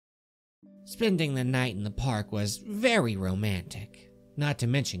Spending the night in the park was very romantic, not to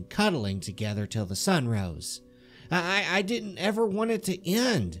mention cuddling together till the sun rose. I didn't ever want it to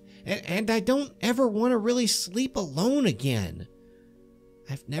end, and I don't ever want to really sleep alone again.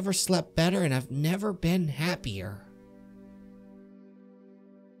 I've never slept better, and I've never been happier.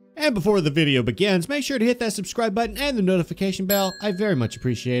 And before the video begins, make sure to hit that subscribe button and the notification bell. I very much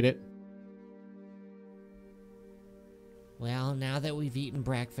appreciate it. Well, now that we've eaten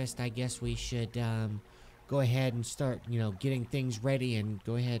breakfast, I guess we should go ahead and start, getting things ready and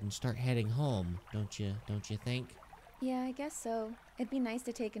go ahead and start heading home. Don't you think? Yeah, I guess so. It'd be nice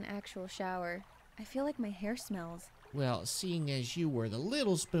to take an actual shower. I feel like my hair smells. Well, seeing as you were the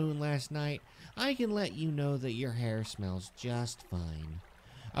little spoon last night, I can let you know that your hair smells just fine.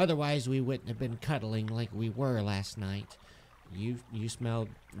 Otherwise, we wouldn't have been cuddling like we were last night. You smelled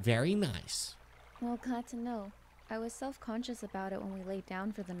very nice. Well, glad to know. I was self-conscious about it when we laid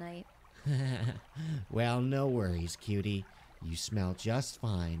down for the night. Well, no worries, cutie. You smell just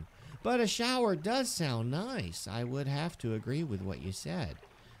fine. But a shower does sound nice. I would have to agree with what you said.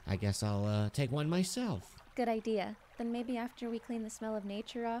 I guess I'll take one myself. Good idea. Then maybe after we clean the smell of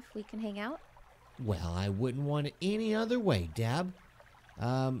nature off, we can hang out? Well, I wouldn't want it any other way, Deb.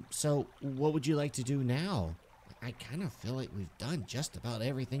 So what would you like to do now? I kind of feel like we've done just about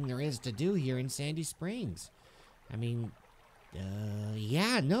everything there is to do here in Sandy Springs. I mean,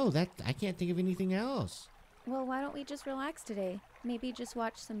 I can't think of anything else. Well, why don't we just relax today? Maybe just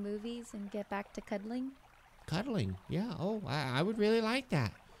watch some movies and get back to cuddling? Cuddling? Yeah, I would really like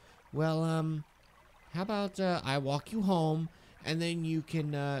that. Well, how about I walk you home, and then you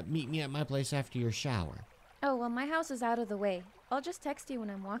can meet me at my place after your shower. Oh, well, my house is out of the way. I'll just text you when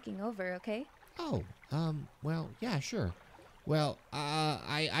I'm walking over, okay? Oh, well, yeah, sure. Well,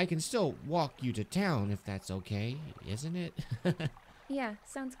 I can still walk you to town if that's okay, isn't it? Yeah,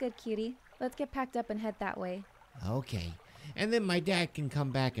 sounds good, cutie. Let's get packed up and head that way. Okay. And then my dad can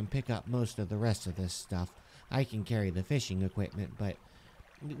come back and pick up most of the rest of this stuff. I can carry the fishing equipment, but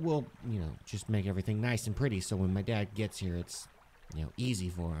we'll, just make everything nice and pretty so when my dad gets here, it's, easy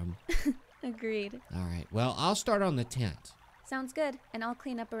for him. Agreed. All right. Well, I'll start on the tent. Sounds good, and I'll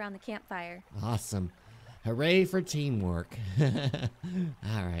clean up around the campfire. Awesome. Hooray for teamwork. All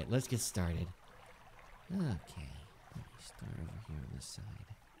right, let's get started. Okay, let me start over here on this side.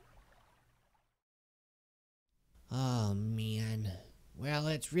 Oh, man. Well,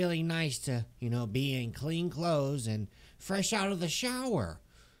 it's really nice to, be in clean clothes and fresh out of the shower.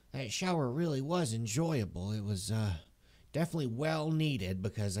 That shower really was enjoyable. It was definitely well needed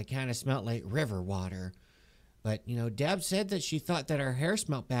because I kind of smelled like river water. But, Deb said that she thought that her hair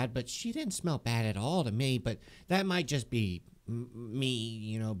smelled bad, but she didn't smell bad at all to me. But that might just be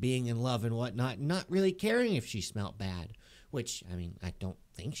me, being in love and whatnot, not really caring if she smelled bad. Which, I don't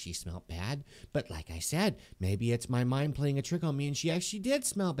think she smelled bad. But like I said, maybe it's my mind playing a trick on me and she actually did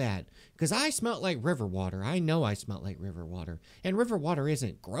smell bad. Because I smelled like river water. I know I smelled like river water. And river water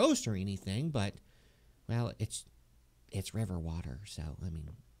isn't gross or anything, but, well, it's river water. So,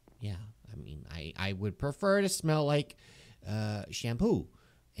 yeah. I would prefer to smell like shampoo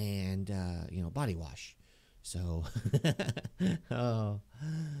and, body wash. So,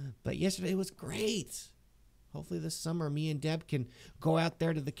 but yesterday was great. Hopefully this summer me and Deb can go out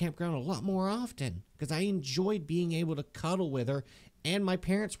there to the campground a lot more often because I enjoyed being able to cuddle with her, and my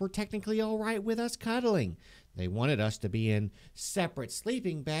parents were technically all right with us cuddling. They wanted us to be in separate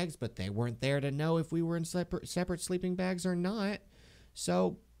sleeping bags, but they weren't there to know if we were in separate sleeping bags or not.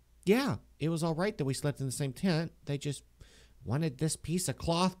 So, yeah, it was all right that we slept in the same tent. They just wanted this piece of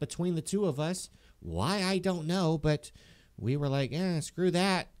cloth between the two of us. Why, I don't know, but we were like, screw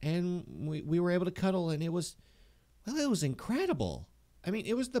that. And we were able to cuddle, and it was incredible.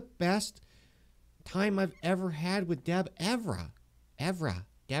 It was the best time I've ever had with Deb ever. Deborah.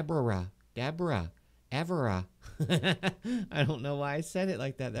 I don't know why I said it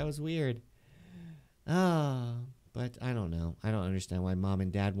like that. That was weird. But I don't know. I don't understand why Mom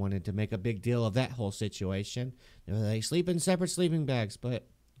and Dad wanted to make a big deal of that whole situation. They were like, sleep in separate sleeping bags, but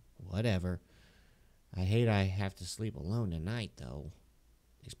whatever. I hate I have to sleep alone tonight, though.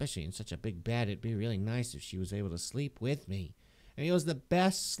 Especially in such a big bed. It'd be really nice if she was able to sleep with me. It was the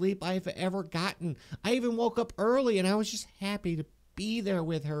best sleep I've ever gotten. I even woke up early, and I was just happy to be there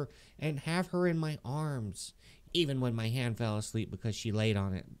with her and have her in my arms. Even when my hand fell asleep because she laid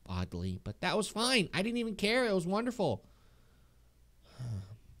on it oddly. But that was fine. I didn't even care. It was wonderful.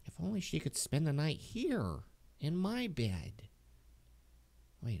 If only she could spend the night here in my bed.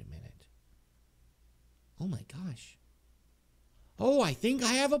 Wait a minute. Oh my gosh. Oh, I think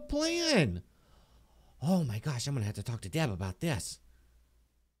I have a plan. Oh my gosh, I'm going to have to talk to Deb about this.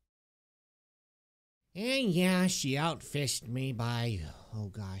 And yeah, she outfished me by, oh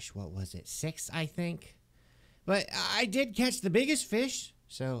gosh, what was it, 6, I think? But I did catch the biggest fish,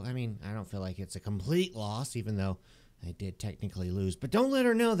 so, I mean, I don't feel like it's a complete loss, even though I did technically lose. But don't let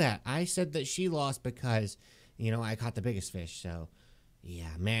her know that. I said that she lost because, I caught the biggest fish, so,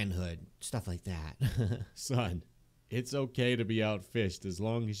 yeah, manhood, stuff like that. Son, it's okay to be outfished as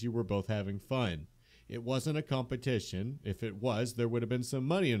long as you were both having fun. It wasn't a competition. If it was, there would have been some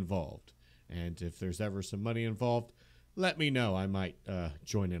money involved. And if there's ever some money involved, let me know. I might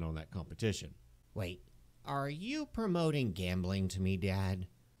join in on that competition. Wait, are you promoting gambling to me, Dad?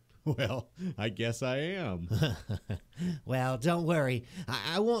 Well, I guess I am. Well, don't worry.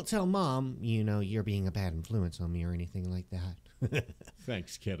 I won't tell Mom, you're being a bad influence on me or anything like that.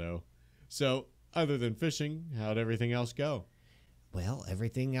 Thanks, kiddo. So, other than fishing, how'd everything else go? Well,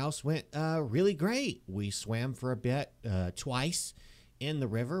 everything else went really great. We swam for a bit twice in the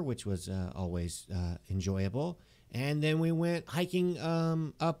river, which was always enjoyable. And then we went hiking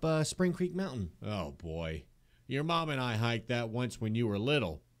up Spring Creek Mountain. Oh, boy. Your mom and I hiked that once when you were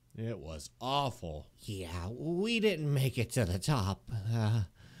little. It was awful. Yeah, we didn't make it to the top.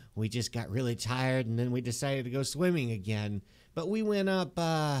 We just got really tired, and then we decided to go swimming again. But we went up,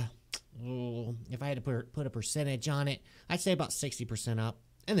 if I had to put a percentage on it, I'd say about 60% up.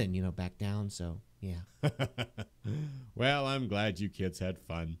 And then, back down, so yeah. Well, I'm glad you kids had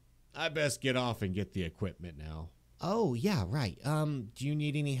fun. I best get off and get the equipment now. Oh, yeah, right. Do you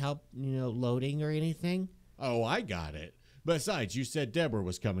need any help, loading or anything? Oh, I got it. Besides, you said Deborah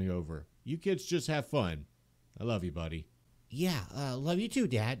was coming over. You kids just have fun. I love you, buddy. Yeah, love you too,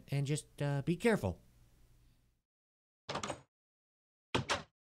 Dad, and just be careful.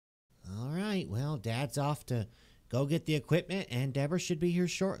 All right, well, Dad's off to go get the equipment, and Deborah should be here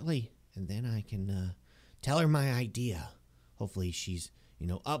shortly. And then I can tell her my idea. Hopefully she's,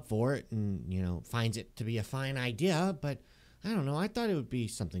 up for it and, finds it to be a fine idea. But I don't know, I thought it would be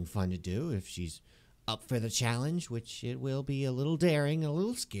something fun to do if she's up for the challenge, which it will be a little daring, a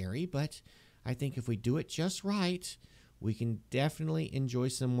little scary. But I think if we do it just right, we can definitely enjoy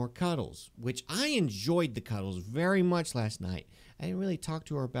some more cuddles, which I enjoyed the cuddles very much last night. I didn't really talk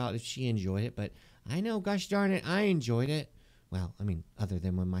to her about if she enjoyed it, but I know, gosh darn it, I enjoyed it. Well, I mean, other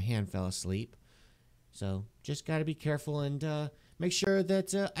than when my hand fell asleep. So just got to be careful and make sure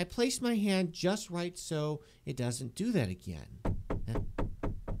that I place my hand just right so it doesn't do that again. Oh,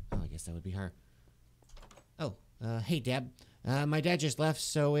 I guess that would be her. Oh, hey, Deb. My dad just left,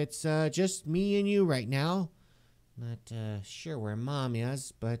 so it's just me and you right now. Not sure where Mom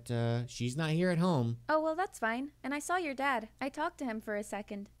is, but she's not here at home. Oh, well, that's fine. And I saw your dad. I talked to him for a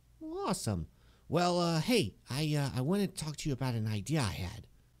second. Awesome. Well, hey, I wanted to talk to you about an idea I had.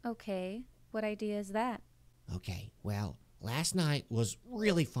 Okay. What idea is that? Okay, well, last night was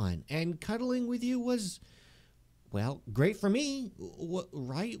really fun, and cuddling with you was, well, great for me.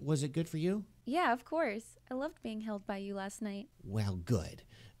 Right? Was it good for you? Yeah, of course. I loved being held by you last night. Well, good.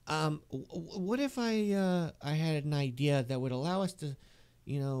 What if I had an idea that would allow us to,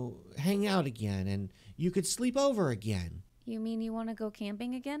 hang out again, and you could sleep over again? You mean you want to go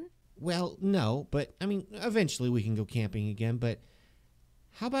camping again? Well, no, but, I mean, eventually we can go camping again, but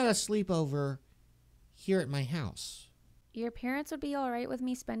how about a sleepover here at my house? Your parents would be all right with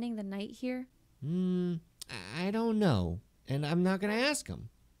me spending the night here? I don't know, and I'm not going to ask them,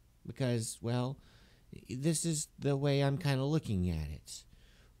 because, well, this is the way I'm kind of looking at it.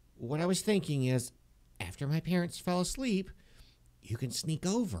 What I was thinking is, after my parents fell asleep, you can sneak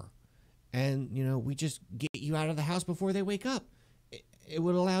over, and, we just get you out of the house before they wake up. It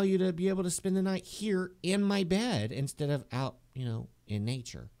would allow you to be able to spend the night here in my bed instead of out, in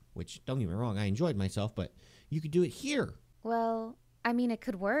nature, which, don't get me wrong, I enjoyed myself, but you could do it here. Well, I mean, it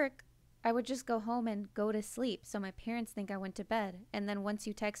could work. I would just go home and go to sleep so my parents think I went to bed, and then once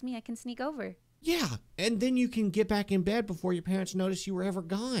you text me, I can sneak over. Yeah, and then you can get back in bed before your parents notice you were ever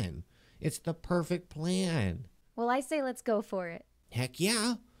gone. It's the perfect plan. Well, I say let's go for it. Heck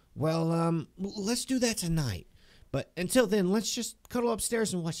yeah. Well, let's do that tonight. But until then, let's just cuddle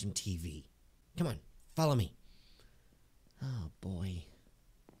upstairs and watch some TV. Come on, follow me. Oh, boy.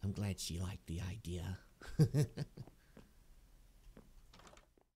 I'm glad she liked the idea.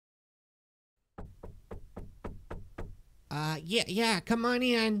 Yeah, come on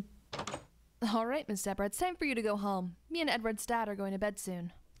in. All right, Miss Deborah, it's time for you to go home. Me and Edward's dad are going to bed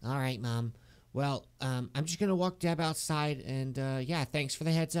soon. All right, Mom. Well, I'm just going to walk Deb outside, and, yeah, thanks for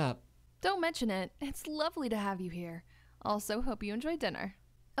the heads up. Don't mention it. It's lovely to have you here. Also, hope you enjoyed dinner.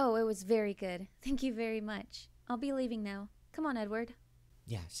 Oh, it was very good. Thank you very much. I'll be leaving now. Come on, Edward.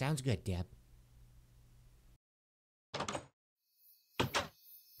 Yeah, sounds good, Deb.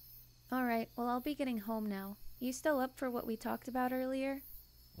 All right, well, I'll be getting home now. You still up for what we talked about earlier?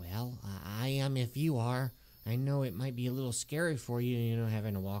 Well, I am if you are. I know it might be a little scary for you,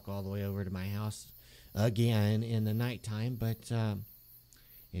 having to walk all the way over to my house again in the nighttime, but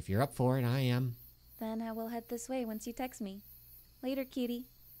if you're up for it, I am. Then I will head this way once you text me. Later, cutie.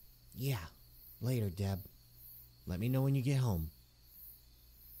 Yeah, later, Deb. Let me know when you get home.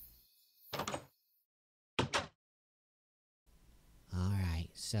 Alright,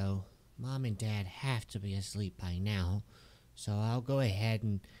 so Mom and Dad have to be asleep by now, so I'll go ahead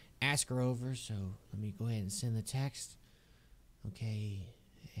and ask her over, so let me go ahead and send the text. Okay,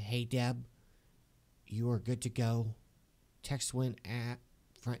 hey Deb, you are good to go. Text went at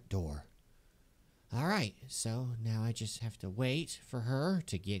front door. Alright, so now I just have to wait for her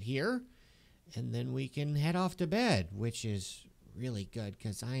to get here, and then we can head off to bed, which is really good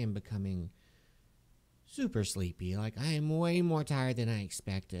because I am becoming super sleepy. Like, I am way more tired than I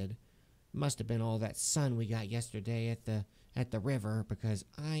expected. Must have been all that sun we got yesterday at the river because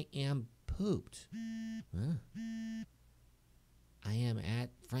I am pooped. Huh? I am at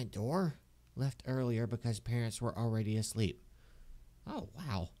front door. Left earlier because parents were already asleep. Oh,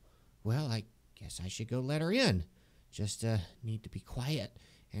 wow. Well, I guess I should go let her in. Just need to be quiet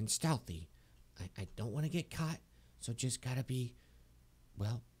and stealthy. I don't want to get caught, so just gotta be,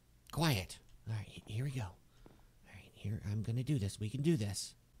 well, quiet. All right, here we go. All right, here, I'm gonna do this. We can do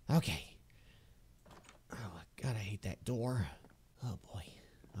this. Okay. Oh, God, I hate that door. Oh, boy.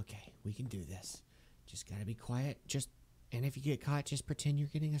 Okay, we can do this. Just gotta be quiet. And if you get caught, just pretend you're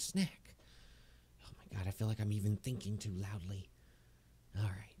getting a snack. Oh, my God, I feel like I'm even thinking too loudly. All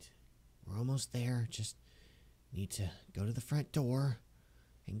right, we're almost there. Just need to go to the front door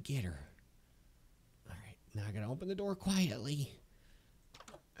and get her. All right, now I gotta open the door quietly.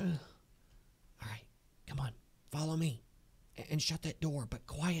 All right, come on, follow me. And shut that door, but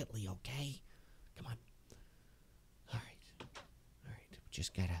quietly, okay? Come on. All right,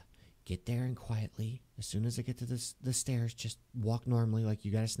 just gotta get there and quietly. As soon as I get to the stairs, just walk normally like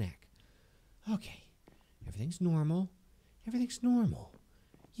you got a snack. Okay, everything's normal. Everything's normal.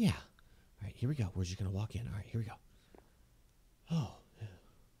 Yeah. All right, here we go. We're just gonna walk in. All right, here we go. Oh,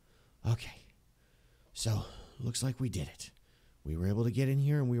 okay. So, looks like we did it. We were able to get in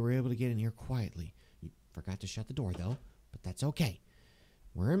here, and we were able to get in here quietly. You forgot to shut the door, though, but that's okay.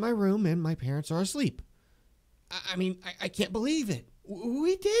 We're in my room, and my parents are asleep. I can't believe it.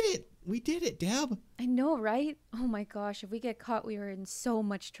 We did it. We did it, Deb. I know, right? Oh my gosh, if we get caught, we are in so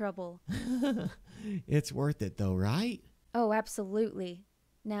much trouble. It's worth it, though, right? Oh, absolutely.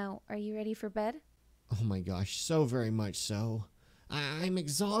 Now, are you ready for bed? Oh my gosh, so very much so. I'm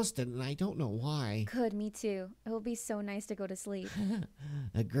exhausted, and I don't know why. Good, me too. It will be so nice to go to sleep.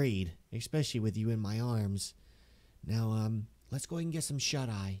 Agreed, especially with you in my arms. Now, let's go ahead and get some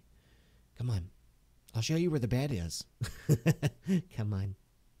shut-eye. Come on. I'll show you where the bed is. Come on.